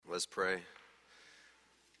Let us pray.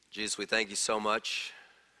 Jesus, we thank you so much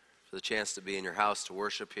for the chance to be in your house to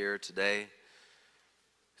worship here today.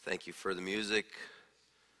 Thank you for the music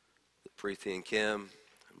that Preeti and Kim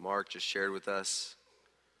and Mark just shared with us.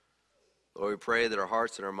 Lord, we pray that our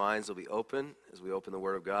hearts and our minds will be open as we open the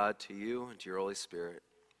Word of God to you and to your Holy Spirit.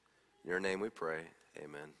 In your name we pray.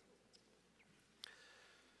 Amen.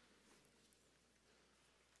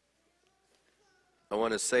 I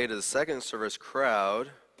want to say to the second service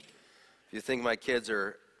crowd, if you think my kids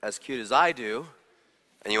are as cute as I do,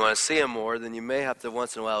 and you want to see them more, then you may have to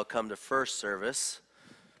once in a while come to first service,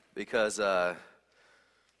 because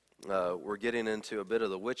we're getting into a bit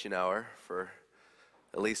of the witching hour,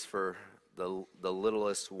 at least for the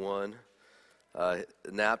littlest one,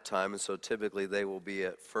 nap time, and so typically they will be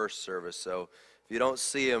at first service. So if you don't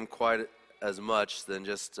see them quite as much, then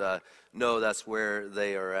just know that's where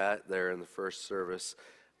they are at. They're in the first service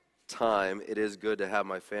time. It is good to have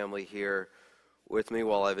my family here with me.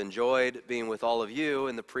 While I've enjoyed being with all of you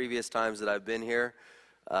in the previous times that I've been here,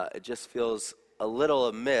 it just feels a little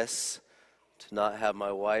amiss to not have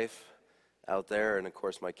my wife out there, and of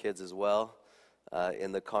course my kids as well,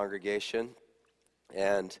 in the congregation.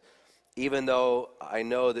 And even though I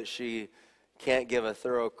know that she can't give a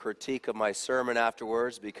thorough critique of my sermon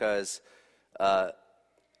afterwards, because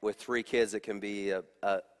with 3 kids it can be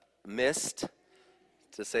missed,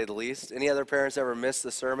 to say the least. Any other parents ever missed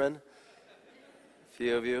the sermon? A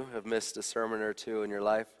few of you have missed a sermon or two in your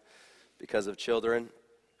life because of children.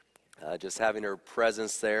 Just having her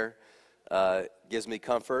presence there gives me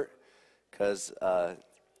comfort, because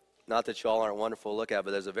not that you all aren't wonderful to look at,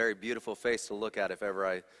 but there's a very beautiful face to look at if ever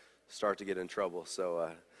I start to get in trouble.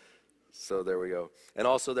 So there we go. And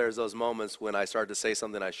also there's those moments when I start to say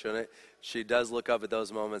something I shouldn't. She does look up at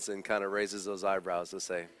those moments and kind of raises those eyebrows to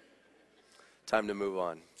say, time to move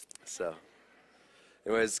on. So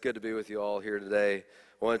anyways, it's good to be with you all here today.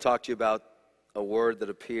 I want to talk to you about a word that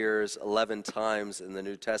appears 11 times in the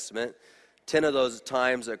New Testament. 10 of those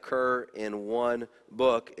times occur in one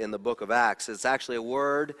book, in the book of Acts. It's actually a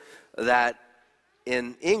word that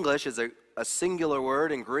in English is a singular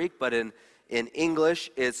word in Greek, but in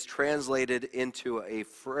English, it's translated into a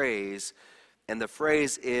phrase, and the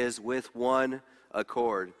phrase is "with one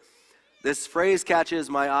accord." This phrase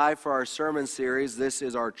catches my eye for our sermon series. This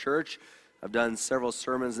is our church. I've done several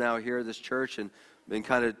sermons now here at this church and been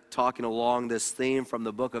kind of talking along this theme from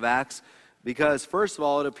the book of Acts, because first of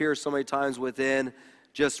all, it appears so many times within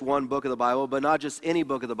just one book of the Bible, but not just any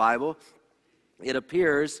book of the Bible. It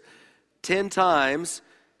appears 10 times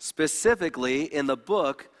specifically in the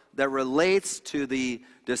book that relates to the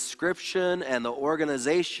description and the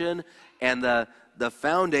organization and the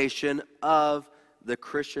foundation of the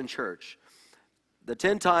Christian church. The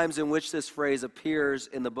 10 times in which this phrase appears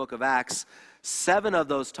in the book of Acts, 7 of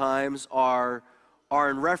those times are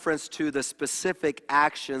in reference to the specific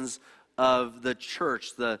actions of the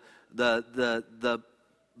church, the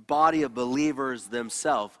body of believers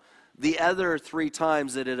themselves. The other 3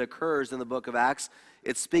 times that it occurs in the book of Acts,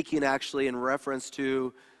 it's speaking actually in reference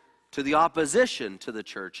to the opposition to the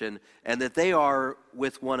church, and that they are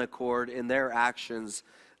with one accord in their actions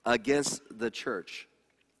against the church.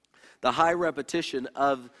 The high repetition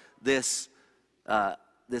of this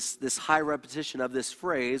high repetition of this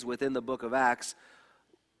phrase within the book of Acts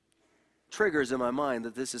triggers in my mind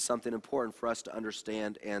that this is something important for us to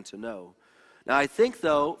understand and to know. Now, I think,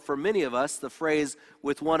 though, for many of us, the phrase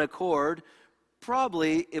 "with one accord,"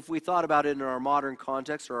 probably, if we thought about it in our modern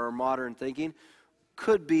context or our modern thinking,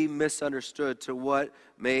 could be misunderstood to what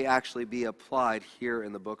may actually be applied here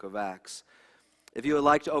in the book of Acts. If you would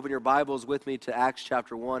like to open your Bibles with me to Acts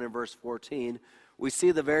chapter 1 and verse 14, we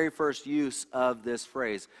see the very first use of this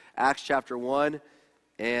phrase. Acts chapter 1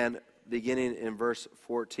 and beginning in verse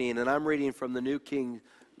 14. And I'm reading from the New King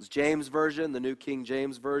James Version, the New King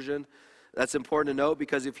James Version. That's important to note,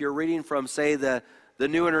 because if you're reading from, say, the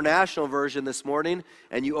New International Version this morning,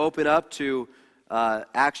 and you open up to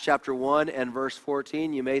Acts chapter 1 and verse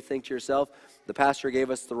 14, you may think to yourself, the pastor gave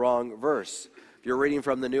us the wrong verse. If you're reading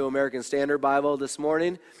from the New American Standard Bible this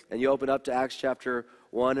morning, and you open up to Acts chapter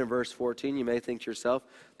 1 and verse 14, you may think to yourself,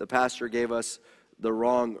 the pastor gave us the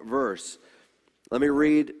wrong verse. Let me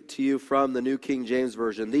read to you from the New King James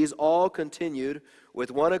Version. These all continued with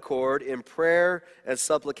one accord in prayer and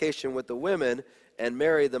supplication with the women, and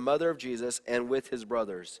Mary, the mother of Jesus, and with his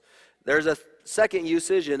brothers. There's a second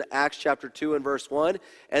usage in Acts chapter 2 and verse 1,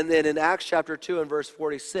 and then in Acts chapter 2 and verse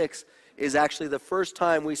 46 is actually the first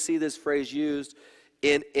time we see this phrase used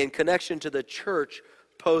in connection to the church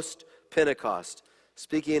post-Pentecost.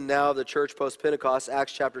 Speaking now of the church post-Pentecost,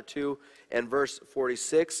 Acts chapter 2 and verse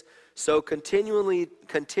 46, So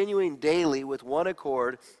continuing daily with one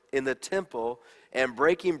accord in the temple and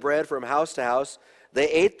breaking bread from house to house, they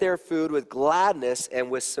ate their food with gladness and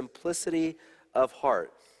with simplicity of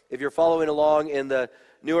heart. If you're following along in the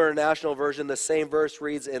New International Version, the same verse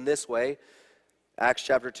reads in this way, Acts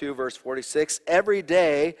chapter 2, verse 46, every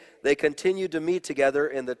day they continued to meet together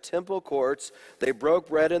in the temple courts. They broke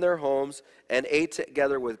bread in their homes and ate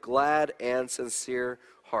together with glad and sincere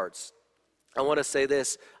hearts. I want to say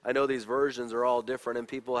this. I know these versions are all different, and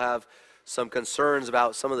people have some concerns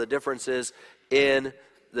about some of the differences in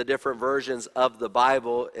the different versions of the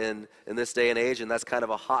Bible in this day and age, and that's kind of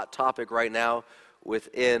a hot topic right now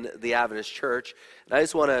within the Adventist Church. And I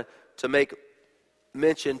just want to make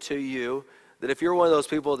mention to you that if you're one of those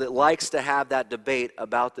people that likes to have that debate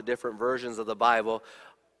about the different versions of the Bible,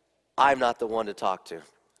 I'm not the one to talk to.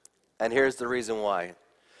 And here's the reason why.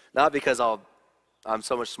 Not because I'm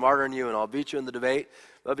so much smarter than you and I'll beat you in the debate,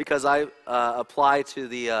 but because I apply to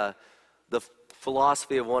the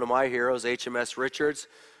philosophy of one of my heroes, HMS Richards,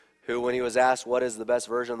 who when he was asked what is the best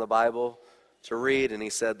version of the Bible to read, and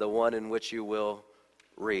he said, the one in which you will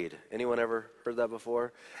read. Anyone ever heard that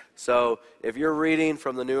before? So if you're reading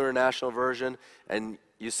from the New International Version and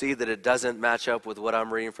you see that it doesn't match up with what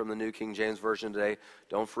I'm reading from the New King James Version today,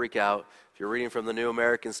 don't freak out. If you're reading from the New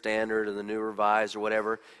American Standard or the New Revised or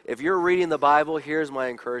whatever, if you're reading the Bible, here's my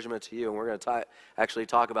encouragement to you, and we're going to actually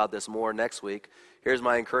talk about this more next week. Here's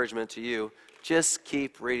my encouragement to you. Just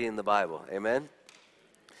keep reading the Bible. Amen?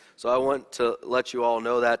 So I want to let you all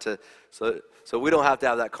know that so we don't have to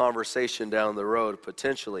have that conversation down the road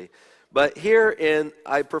potentially. But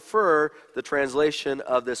I prefer the translation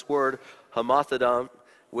of this word, hamathodon,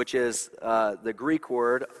 which is the Greek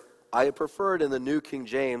word. I prefer it in the New King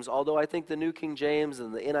James, although I think the New King James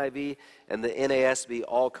and the NIV and the NASB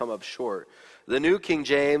all come up short. The New King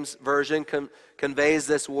James Version conveys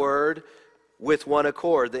this word with one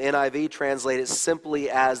accord. The NIV translates it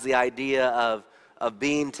simply as the idea of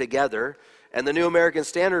being together. And the New American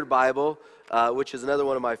Standard Bible, which is another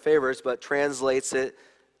one of my favorites, but translates it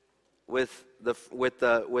with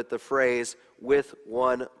the phrase, with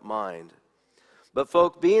one mind. But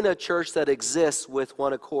folk, being a church that exists with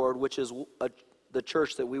one accord, which is the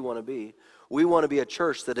church that we want to be a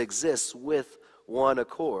church that exists with one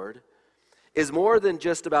accord, is more than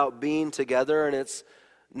just about being together, and it's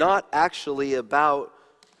not actually about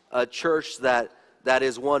a church that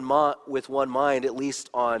is with one mind, at least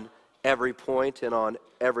on every point and on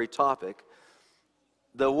every topic.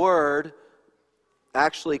 The word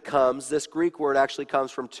this Greek word actually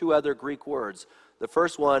comes from two other Greek words. The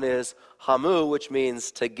first one is hamu, which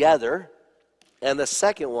means together, and the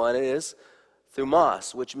second one is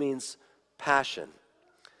thumos, which means passion.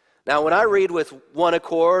 Now, when I read with one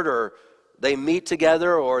accord, or they meet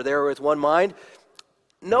together, or they're with one mind,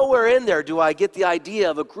 nowhere in there do I get the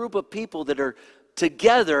idea of a group of people that are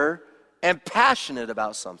together and passionate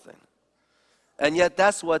about something. And yet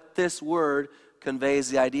that's what this word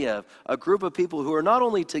conveys the idea of. A group of people who are not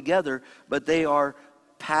only together, but they are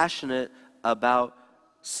passionate about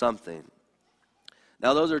something.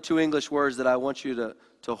 Now those are two English words that I want you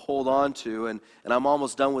to hold on to, and I'm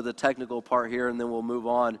almost done with the technical part here, and then we'll move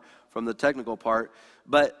on from the technical part.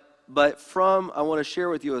 But I want to share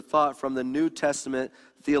with you a thought from the New Testament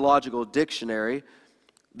Theological Dictionary.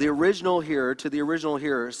 The original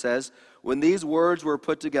hearer says, when these words were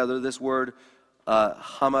put together, this word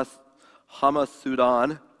hamathodon,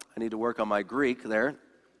 I need to work on my Greek there,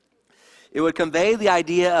 it would convey the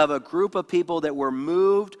idea of a group of people that were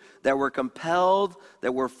moved, that were compelled,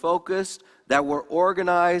 that were focused, that were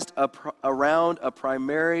organized around a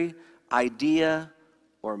primary idea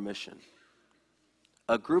or mission.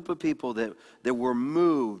 A group of people that were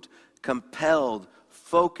moved, compelled,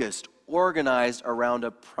 focused, organized around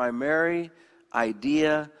a primary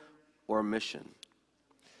idea or mission.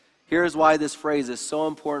 Here's why this phrase is so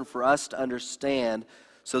important for us to understand,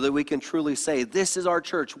 so that we can truly say, this is our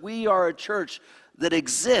church. We are a church that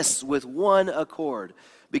exists with one accord.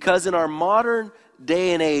 Because in our modern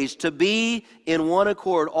day and age, to be in one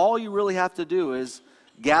accord, all you really have to do is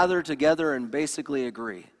gather together and basically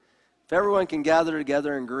agree. If everyone can gather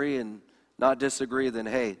together and agree and not disagree, then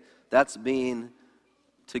hey, that's being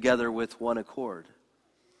together with one accord.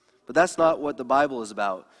 But that's not what the Bible is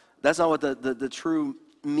about. That's not what the true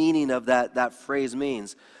meaning of that phrase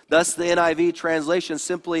means. Thus, the NIV translation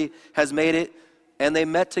simply has made it, and they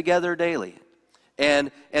met together daily.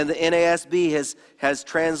 And the NASB has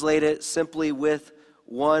translated simply with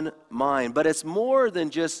one mind. But it's more than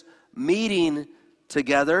just meeting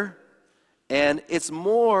together, and it's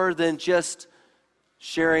more than just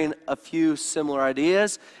sharing a few similar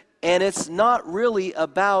ideas, and it's not really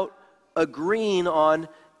about agreeing on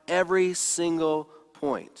every single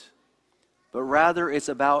point, but rather it's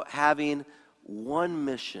about having one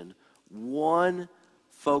mission, one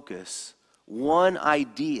focus, one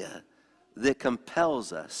idea that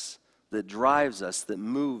compels us, that drives us, that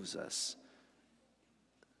moves us,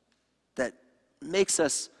 that makes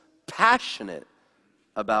us passionate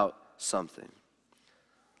about something.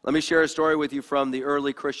 Let me share a story with you from the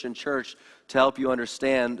early Christian church to help you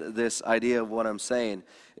understand this idea of what I'm saying.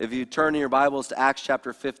 If you turn in your Bibles to Acts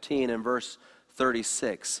chapter 15 and verse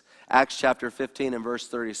 36. Acts chapter 15 and verse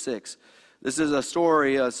 36. This is a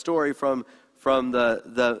story from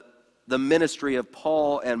the ministry of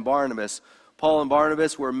Paul and Barnabas. Paul and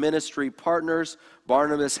Barnabas were ministry partners.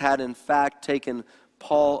 Barnabas had in fact taken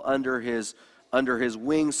Paul under his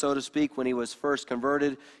wing, so to speak, when he was first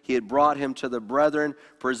converted. He had brought him to the brethren,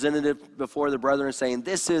 presented it before the brethren, saying,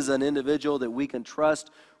 this is an individual that we can trust,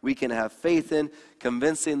 we can have faith in,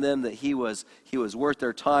 convincing them that he was worth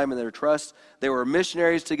their time and their trust. They were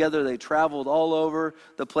missionaries together. They traveled all over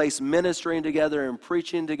the place, ministering together and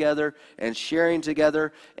preaching together and sharing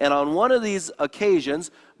together. And on one of these occasions,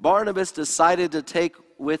 Barnabas decided to take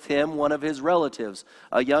with him one of his relatives,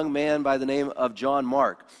 a young man by the name of John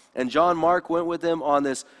Mark. And John Mark went with them on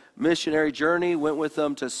this missionary journey, went with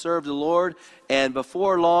them to serve the Lord. And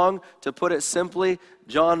before long, to put it simply,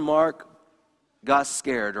 John Mark got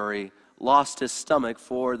scared, or he lost his stomach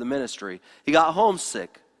for the ministry. He got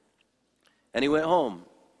homesick, and he went home.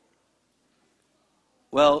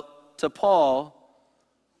 Well, to Paul,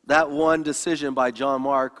 that one decision by John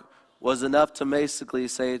Mark was enough to basically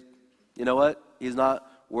say, you know what, he's not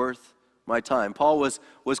worth my time. Paul was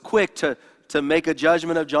quick to make a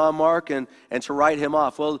judgment of John Mark and to write him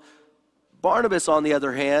off. Well, Barnabas, on the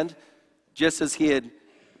other hand, just as he had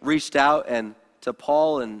reached out and to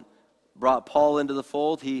Paul and brought Paul into the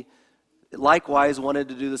fold, he likewise wanted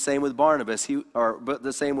to do the same with Barnabas, but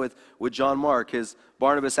the same with John Mark.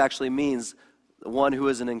 Barnabas actually means one who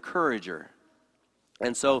is an encourager.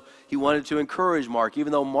 And so he wanted to encourage Mark.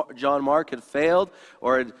 Even though John Mark had failed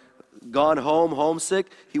or had gone home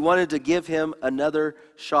homesick, he wanted to give him another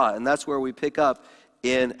shot. And that's where we pick up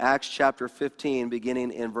in Acts chapter 15,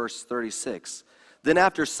 beginning in verse 36. Then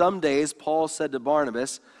after some days, Paul said to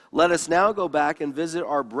Barnabas, let us now go back and visit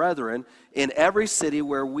our brethren in every city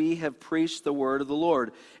where we have preached the word of the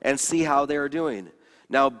Lord, and see how they are doing.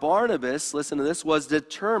 Now Barnabas, listen to this, was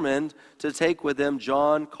determined to take with them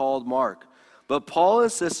John called Mark. But Paul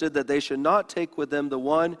insisted that they should not take with them the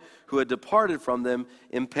one who had departed from them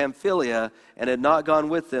in Pamphylia and had not gone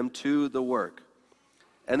with them to the work.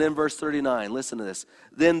 And then verse 39, listen to this.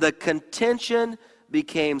 Then the contention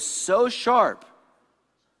became so sharp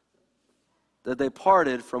that they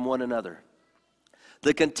parted from one another.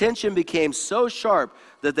 The contention became so sharp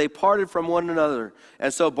that they parted from one another.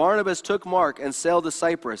 And so Barnabas took Mark and sailed to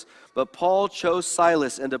Cyprus. But Paul chose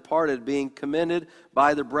Silas and departed, being commended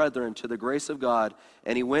by the brethren to the grace of God.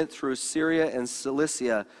 And he went through Syria and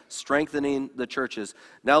Cilicia, strengthening the churches.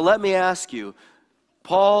 Now let me ask you,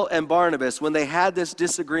 Paul and Barnabas, when they had this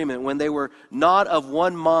disagreement, when they were not of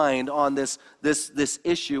one mind on this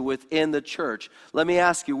issue within the church, let me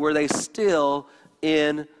ask you, were they still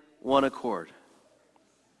in one accord?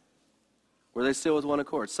 Were they still with one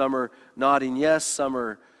accord? Some are nodding yes, some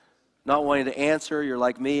are not wanting to answer. You're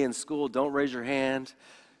like me in school, don't raise your hand,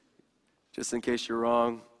 just in case you're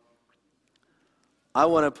wrong. I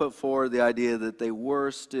want to put forward the idea that they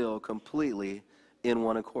were still completely in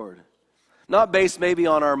one accord. Not based maybe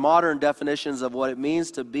on our modern definitions of what it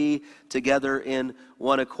means to be together in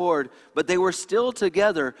one accord, but they were still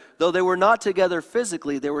together. Though they were not together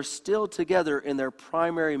physically, they were still together in their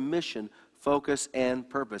primary mission, focus, and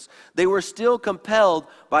purpose. They were still compelled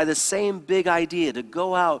by the same big idea to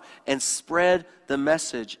go out and spread the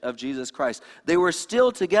message of Jesus Christ. They were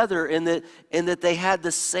still together in that they had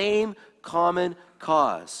the same common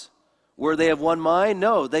cause. Were they of one mind?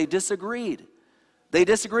 No, they disagreed. They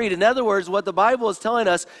disagreed. In other words, what the Bible is telling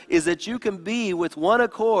us is that you can be with one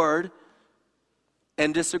accord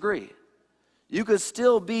and disagree. You could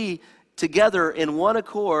still be together in one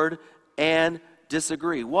accord and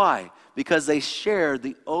disagree. Why? Because they shared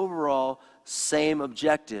the overall same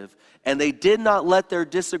objective, and they did not let their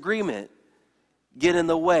disagreement get in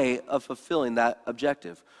the way of fulfilling that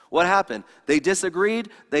objective. What happened? They disagreed.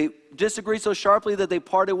 They disagreed so sharply that they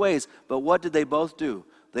parted ways. But what did they both do?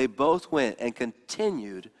 They both went and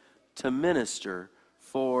continued to minister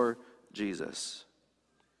for Jesus.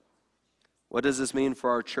 What does this mean for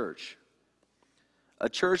our church? A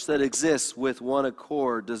church that exists with one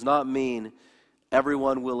accord does not mean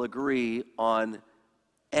everyone will agree on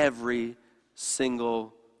every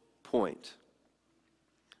single point.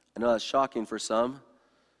 I know that's shocking for some.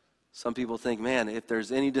 Some people think, man, if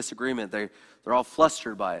there's any disagreement, they're all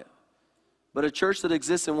flustered by it. But a church that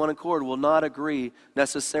exists in one accord will not agree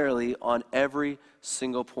necessarily on every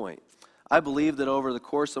single point. I believe that over the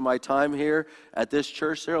course of my time here at this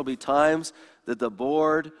church, there will be times that the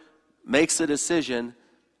board makes a decision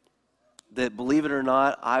that, believe it or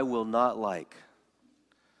not, I will not like,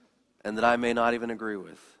 and that I may not even agree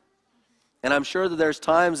with. And I'm sure that there's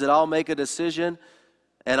times that I'll make a decision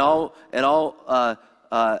and I'll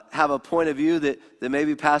have a point of view that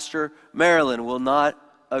maybe Pastor Marilyn will not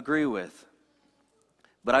agree with.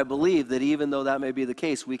 But I believe that even though that may be the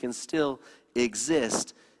case, we can still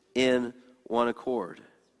exist in one accord.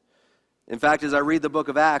 In fact, as I read the book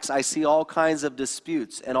of Acts, I see all kinds of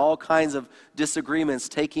disputes and all kinds of disagreements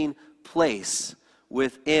taking place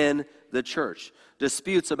within the church.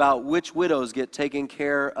 Disputes about which widows get taken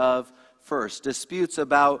care of first. Disputes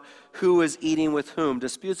about who is eating with whom.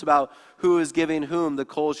 Disputes about who is giving whom the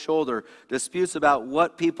cold shoulder. Disputes about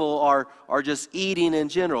what people are just eating in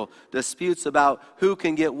general. Disputes about who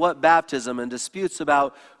can get what baptism, and disputes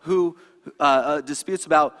about disputes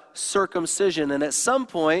about circumcision. And at some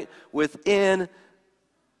point within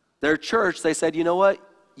their church, they said, you know what?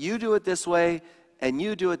 You do it this way, and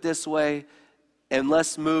you do it this way, and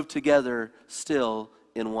let's move together still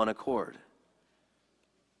in one accord.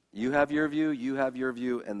 You have your view, you have your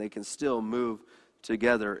view, and they can still move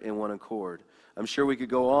together in one accord. I'm sure we could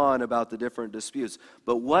go on about the different disputes,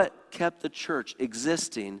 but what kept the church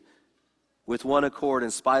existing with one accord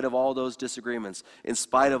in spite of all those disagreements, in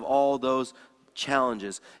spite of all those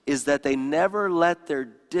challenges, is that they never let their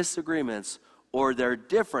disagreements or their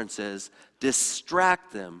differences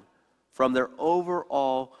distract them from their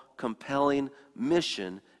overall compelling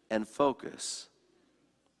mission and focus.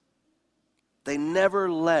 They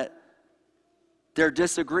never let their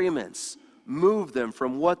disagreements move them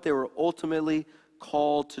from what they were ultimately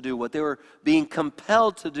called to do, what they were being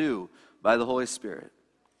compelled to do by the Holy Spirit.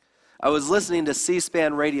 I was listening to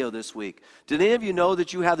C-SPAN radio this week. Did any of you know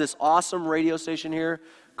that you have this awesome radio station here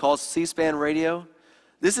called C-SPAN Radio?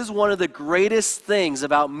 This is one of the greatest things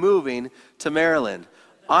about moving to Maryland.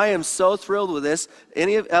 I am so thrilled with this.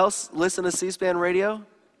 Any else listen to C-SPAN Radio?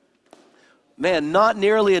 Man, not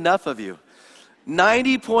nearly enough of you.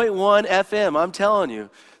 90.1 FM, I'm telling you.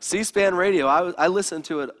 C-SPAN Radio, I listened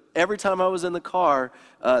to it every time I was in the car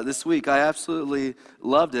this week. I absolutely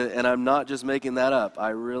loved it, and I'm not just making that up. I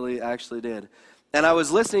really actually did. And I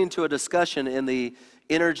was listening to a discussion in the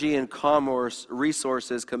Energy and Commerce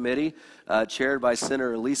Resources Committee, chaired by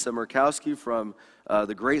Senator Lisa Murkowski from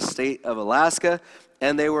the great state of Alaska.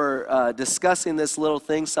 And they were discussing this little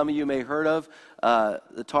thing some of you may heard of,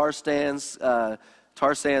 the tar sands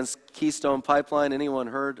Keystone Pipeline. Anyone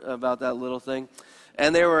heard about that little thing?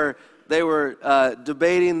 And they were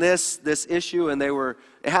debating this issue, and it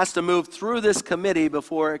has to move through this committee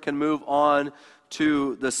before it can move on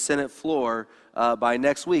to the Senate floor by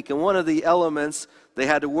next week. And one of the elements they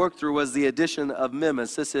had to work through was the addition of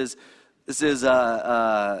amendments. This is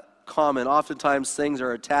common. Oftentimes things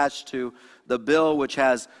are attached to the bill which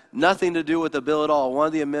has nothing to do with the bill at all. One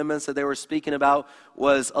of the amendments that they were speaking about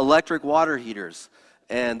was electric water heaters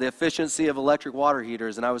and the efficiency of electric water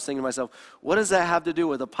heaters. And I was thinking to myself, what does that have to do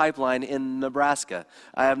with a pipeline in Nebraska?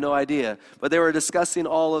 I have no idea. But they were discussing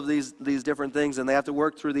all of these different things, and they have to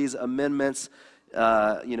work through these amendments.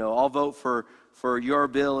 I'll vote for your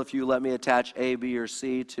bill if you let me attach A, B, or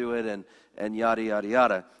C to it, and yada, yada,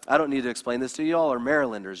 yada. I don't need to explain this to you. Y'all are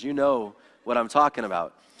Marylanders. You know what I'm talking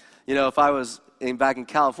about. You know, if I was back in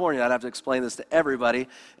California, I'd have to explain this to everybody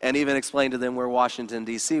and even explain to them where Washington,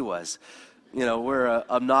 D.C. was. You know, we're an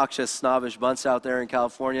obnoxious, snobbish bunch out there in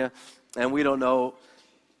California, and we don't know.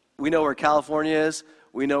 We know where California is.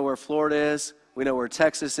 We know where Florida is. We know where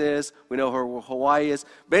Texas is. We know where Hawaii is.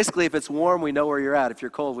 Basically, if it's warm, we know where you're at. If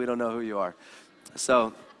you're cold, we don't know who you are.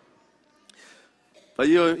 So, but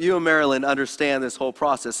you in Maryland understand this whole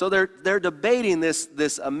process. So they're debating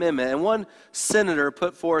this amendment, and one senator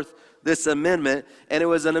put forth this amendment, and it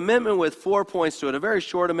was an amendment with 4 points to it, a very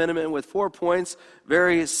short amendment with 4 points,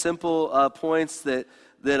 very simple points that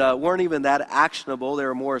weren't even that actionable. They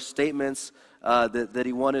were more statements that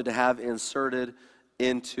he wanted to have inserted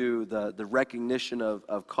into the recognition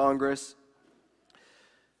of Congress.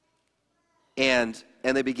 And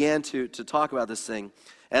they began to talk about this thing.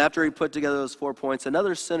 And after he put together those 4 points,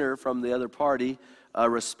 another senator from the other party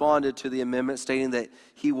responded to the amendment, stating that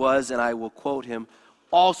he was, and I will quote him,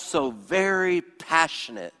 also very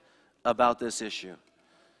passionate about this issue,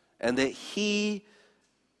 and that he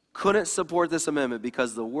couldn't support this amendment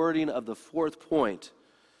because the wording of the 4th point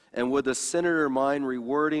And would the senator mind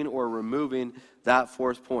rewording or removing that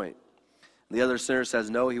fourth point? The other senator says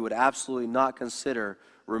no, he would absolutely not consider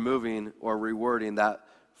removing or rewording that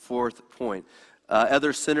fourth point.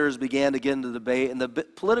 Other senators began to get into the debate, and the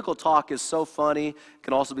political talk is so funny.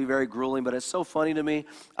 Can also be very grueling, but it's so funny to me.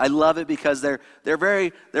 I love it because they're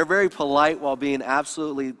very polite while being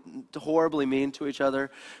absolutely horribly mean to each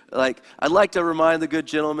other. Like, I'd like to remind the good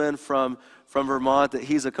gentleman from Vermont that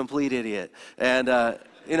he's a complete idiot, and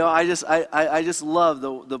I just love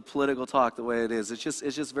the political talk the way it is. It's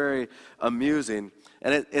just very amusing,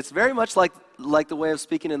 and it's very much like the way of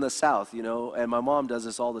speaking in the South, And my mom does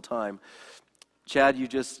this all the time. Chad, you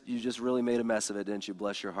just really made a mess of it, didn't you?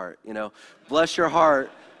 Bless your heart. Bless your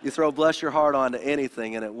heart. You throw bless your heart onto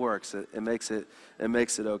anything, and it works. It makes it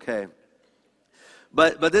okay.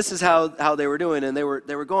 But this is how they were doing, and they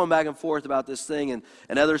were going back and forth about this thing,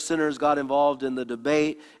 and other senators got involved in the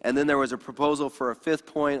debate, and then there was a proposal for a fifth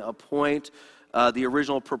point, a point the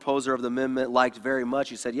original proposer of the amendment liked very much.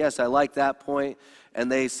 He said, yes, I like that point. And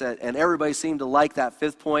they said, and everybody seemed to like that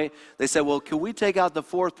fifth point. They said, well, can we take out the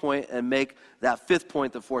fourth point and make that fifth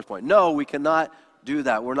point the fourth point? No, we cannot do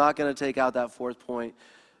that. We're not going to take out that fourth point.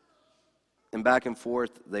 And back and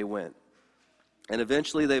forth they went. And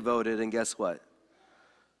eventually they voted, and guess what?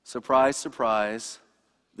 Surprise, surprise,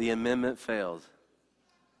 the amendment failed.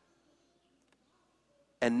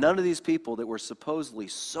 And none of these people that were supposedly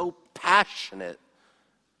so passionate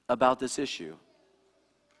about this issue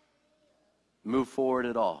move forward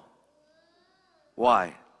at all.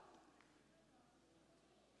 Why?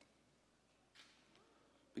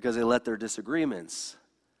 Because they let their disagreements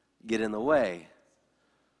get in the way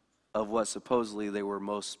of what supposedly they were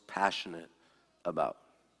most passionate about.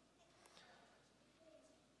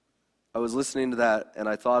 I was listening to that and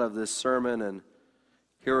I thought of this sermon, and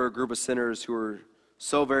here are a group of sinners who were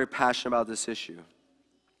so very passionate about this issue.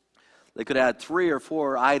 They could add 3 or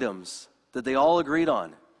 4 items that they all agreed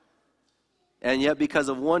on. And yet, because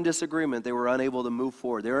of one disagreement, they were unable to move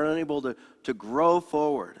forward. They were unable to grow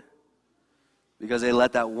forward because they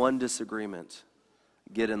let that one disagreement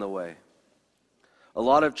get in the way. A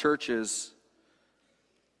lot of churches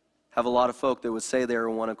have a lot of folk that would say they're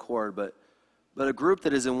in one accord, but a group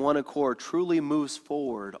that is in one accord truly moves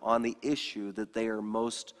forward on the issue that they are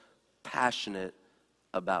most passionate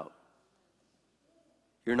about.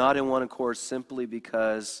 You're not in one accord simply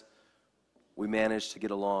because we managed to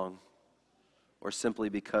get along, or simply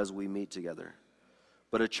because we meet together.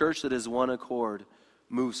 But a church that is one accord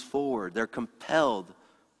moves forward. They're compelled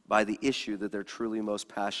by the issue that they're truly most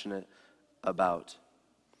passionate about.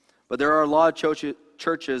 But there are a lot of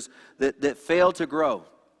churches that fail to grow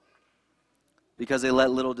because they let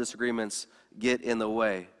little disagreements get in the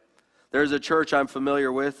way. There's a church I'm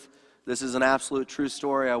familiar with. This is an absolute true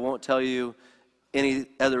story. I won't tell you any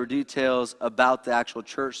other details about the actual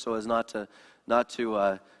church so as not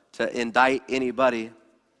to indict anybody.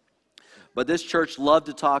 But this church loved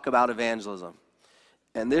to talk about evangelism.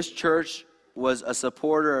 And this church was a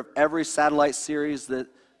supporter of every satellite series that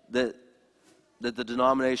the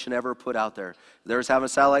denomination ever put out there. They were having a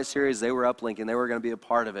satellite series, they were uplinking, they were going to be a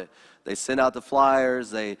part of it. They sent out the flyers,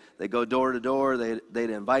 they go door to door, they'd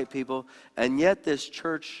invite people, and yet this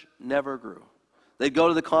church never grew. They'd go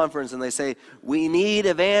to the conference and they say, we need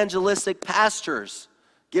evangelistic pastors.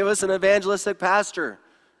 Give us an evangelistic pastor.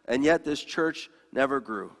 And yet this church never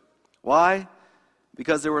grew. Why?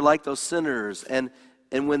 Because they were like those sinners. And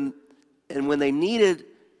when they needed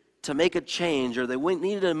to make a change or they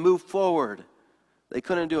needed to move forward, they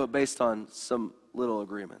couldn't do it based on some little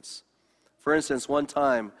agreements. For instance, one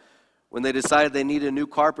time when they decided they needed a new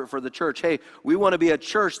carpet for the church, hey, we want to be a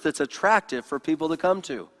church that's attractive for people to come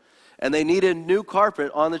to. And they needed new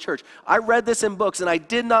carpet on the church. I read this in books, and I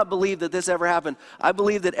did not believe that this ever happened. I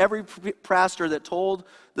believe that every pastor that told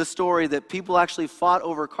the story that people actually fought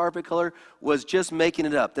over carpet color was just making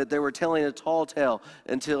it up, that they were telling a tall tale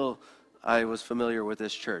until I was familiar with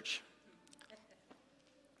this church.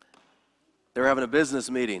 They were having a business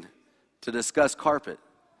meeting to discuss carpet,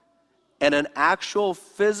 and an actual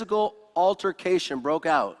physical altercation broke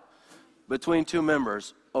out between 2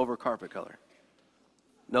 members over carpet color.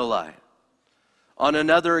 No lie. On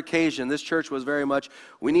another occasion, this church was very much,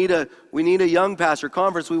 we need a young pastor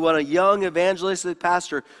conference. We want a young evangelistic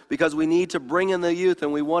pastor because we need to bring in the youth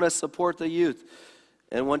and we want to support the youth.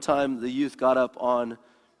 And one time the youth got up on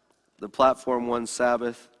the platform one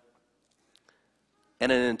Sabbath, and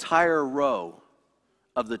an entire row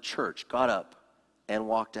of the church got up and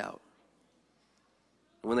walked out.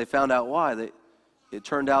 And when they found out why, it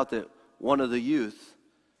turned out that one of the youth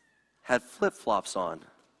had flip-flops on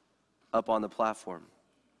up on the platform.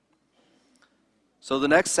 So the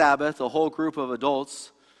next Sabbath, a whole group of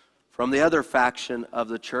adults from the other faction of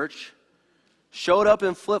the church showed up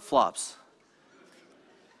in flip-flops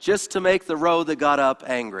just to make the row that got up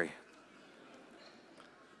angry.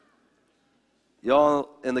 Y'all,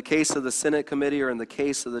 in the case of the Senate committee or in the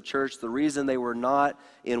case of the church, the reason they were not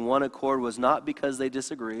in one accord was not because they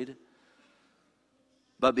disagreed,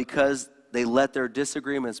 but because they let their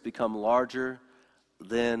disagreements become larger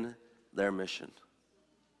than their mission.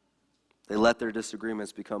 They let their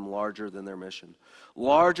disagreements become larger than their mission,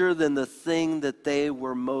 larger than the thing that they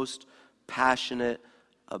were most passionate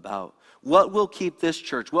about. What will keep this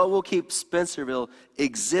church, what will keep Spencerville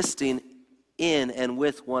existing in and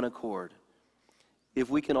with one accord? If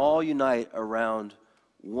we can all unite around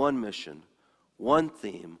one mission, one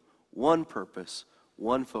theme, one purpose,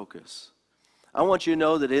 one focus. I want you to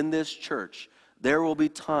know that in this church, there will be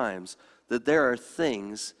times that there are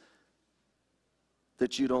things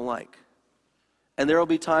that you don't like. And there will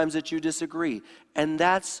be times that you disagree. And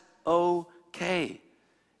that's okay.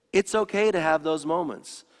 It's okay to have those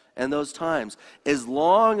moments and those times, as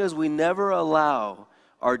long as we never allow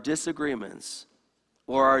our disagreements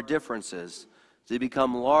or our differences to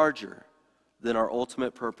become larger than our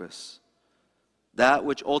ultimate purpose. That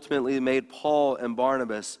which ultimately made Paul and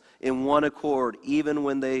Barnabas in one accord, even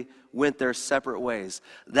when they went their separate ways.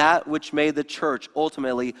 That which made the church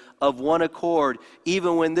ultimately of one accord,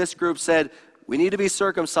 even when this group said, we need to be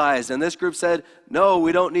circumcised, and this group said, no,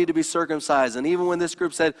 we don't need to be circumcised. And even when this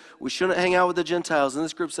group said, we shouldn't hang out with the Gentiles, and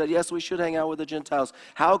this group said, yes, we should hang out with the Gentiles.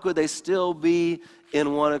 How could they still be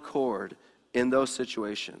in one accord in those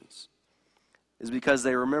situations? Is because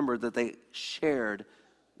they remembered that they shared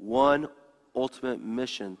one ultimate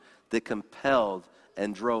mission that compelled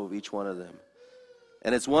and drove each one of them.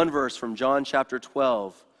 And it's one verse from John chapter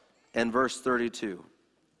 12 and verse 32.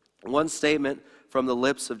 One statement from the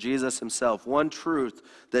lips of Jesus himself. One truth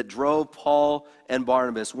that drove Paul and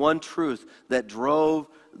Barnabas. One truth that drove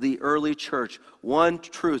the early church. One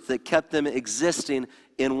truth that kept them existing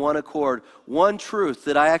in one accord. One truth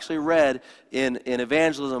that I actually read in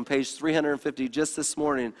Evangelism, page 350, just this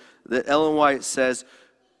morning, that Ellen White says,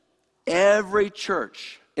 every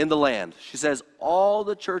church in the land, she says, all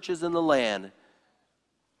the churches in the land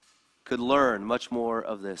could learn much more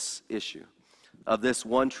of this issue, of this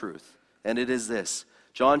one truth. And it is this,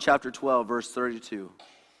 John chapter 12, verse 32.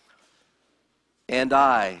 And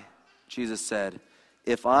I, Jesus said,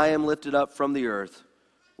 if I am lifted up from the earth,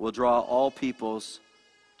 will draw all peoples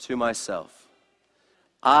to myself.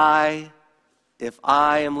 If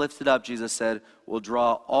I am lifted up, Jesus said, will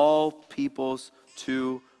draw all peoples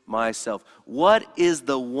to myself. What is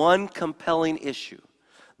the one compelling issue,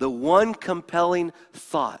 the one compelling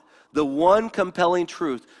thought, the one compelling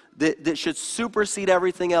truth that should supersede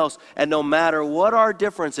everything else, and no matter what our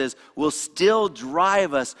differences, will still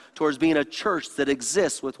drive us towards being a church that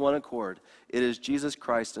exists with one accord? It is Jesus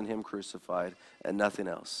Christ and Him crucified and nothing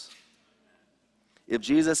else. If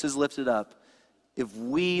Jesus is lifted up, if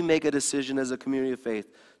we make a decision as a community of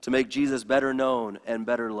faith to make Jesus better known and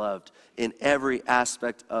better loved in every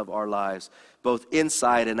aspect of our lives, both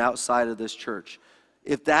inside and outside of this church,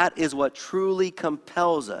 if that is what truly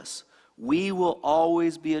compels us, we will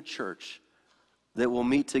always be a church that will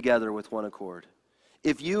meet together with one accord.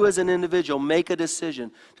 If you as an individual make a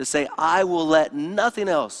decision to say, I will let nothing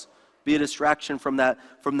else be a distraction from that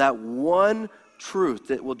one truth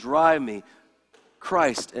that will drive me,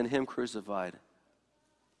 Christ and Him crucified,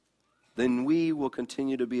 then we will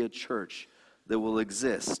continue to be a church that will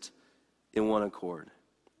exist in one accord.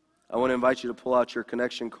 I want to invite you to pull out your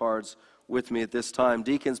connection cards with me at this time.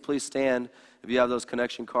 Deacons, please stand if you have those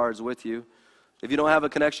connection cards with you. If you don't have a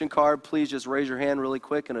connection card, please just raise your hand really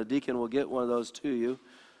quick and a deacon will get one of those to you.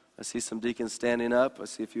 I see some deacons standing up. I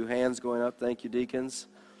see a few hands going up. Thank you, deacons.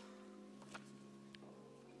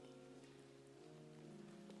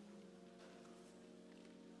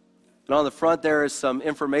 And on the front there is some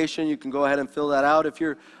information. You can go ahead and fill that out. If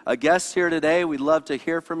you're a guest here today, we'd love to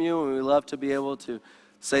hear from you, and we'd love to be able to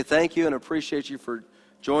say thank you and appreciate you for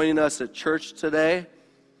joining us at church today.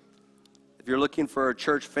 If you're looking for a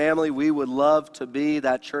church family, we would love to be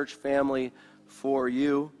that church family for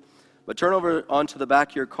you. But turn over onto the back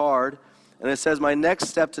of your card, and it says my next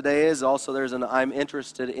step today is also there's an I'm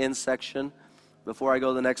interested in section. Before I go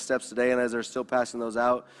to the next steps today, and as they're still passing those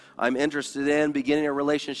out, I'm interested in beginning a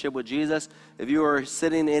relationship with Jesus. If you are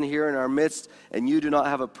sitting in here in our midst and you do not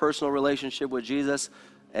have a personal relationship with Jesus,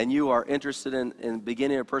 and you are interested in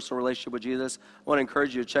beginning a personal relationship with Jesus, I want to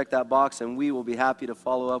encourage you to check that box, and we will be happy to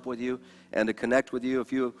follow up with you and to connect with you.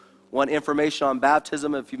 If you want information on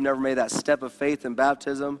baptism, if you've never made that step of faith in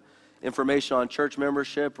baptism, information on church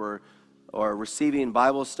membership, or or receiving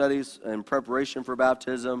Bible studies in preparation for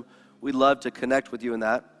baptism, we'd love to connect with you in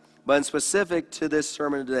that. But in specific to this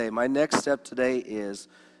sermon today, my next step today is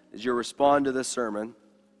as you respond to this sermon,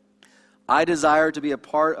 I desire to be a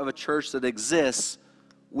part of a church that exists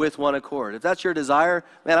with one accord. If that's your desire,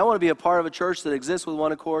 man, I want to be a part of a church that exists with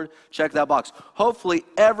one accord, check that box. Hopefully,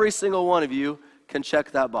 every single one of you can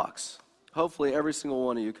check that box. Hopefully, every single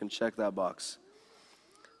one of you can check that box.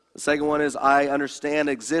 The second one is I understand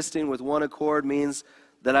existing with one accord means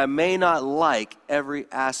that I may not like every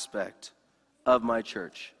aspect of my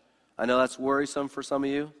church. I know that's worrisome for some of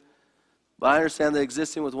you, but I understand that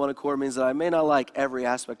existing with one accord means that I may not like every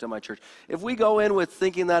aspect of my church. If we go in with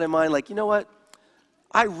thinking that in mind, like, you know what?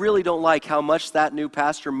 I really don't like how much that new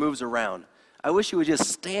pastor moves around. I wish he would just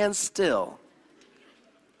stand still.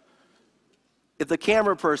 If the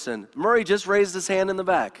camera person, Murray just raised his hand in the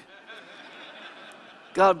back.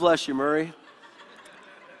 God bless you, Murray.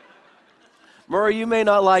 Murray, you may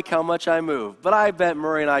not like how much I move, but I bet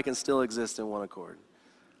Murray and I can still exist in one accord.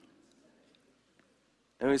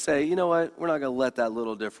 And we say, you know what? We're not going to let that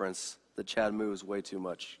little difference that Chad moves way too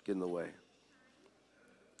much get in the way.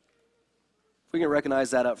 If we can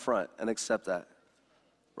recognize that up front and accept that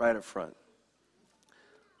right up front.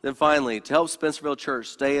 Then finally, to help Spencerville Church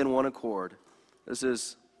stay in one accord, this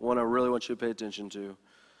is one I really want you to pay attention to.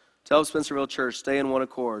 To help Spencerville Church stay in one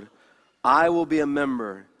accord, I will be a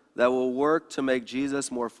member that will work to make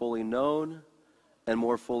Jesus more fully known and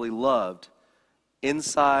more fully loved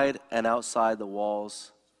inside and outside the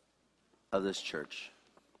walls of this church.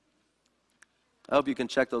 I hope you can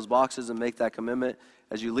check those boxes and make that commitment.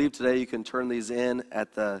 As you leave today, you can turn these in as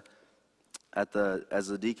the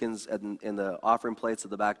deacons in the offering plates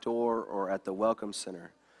at the back door or at the welcome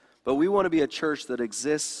center. But we want to be a church that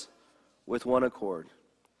exists with one accord,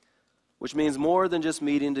 which means more than just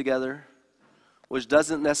meeting together, which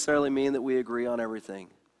doesn't necessarily mean that we agree on everything,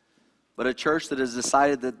 but a church that has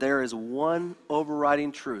decided that there is one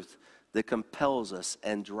overriding truth that compels us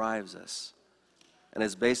and drives us, and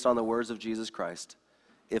is based on the words of Jesus Christ.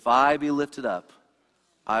 If I be lifted up,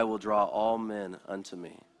 I will draw all men unto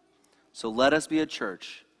me. So let us be a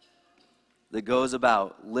church that goes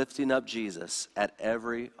about lifting up Jesus at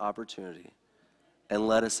every opportunity, and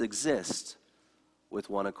let us exist with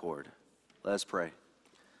one accord. Let us pray.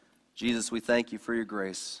 Jesus, we thank you for your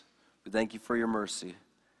grace. We thank you for your mercy.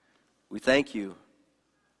 We thank you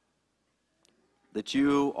that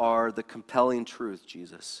you are the compelling truth,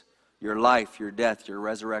 Jesus. Your life, your death, your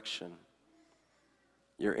resurrection,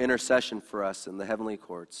 your intercession for us in the heavenly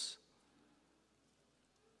courts.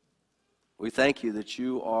 We thank you that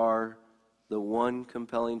you are the one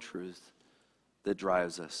compelling truth that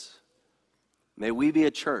drives us. May we be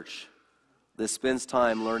a church that spends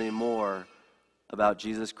time learning more about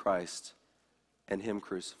Jesus Christ and him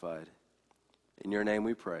crucified. In your name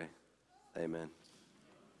we pray. Amen.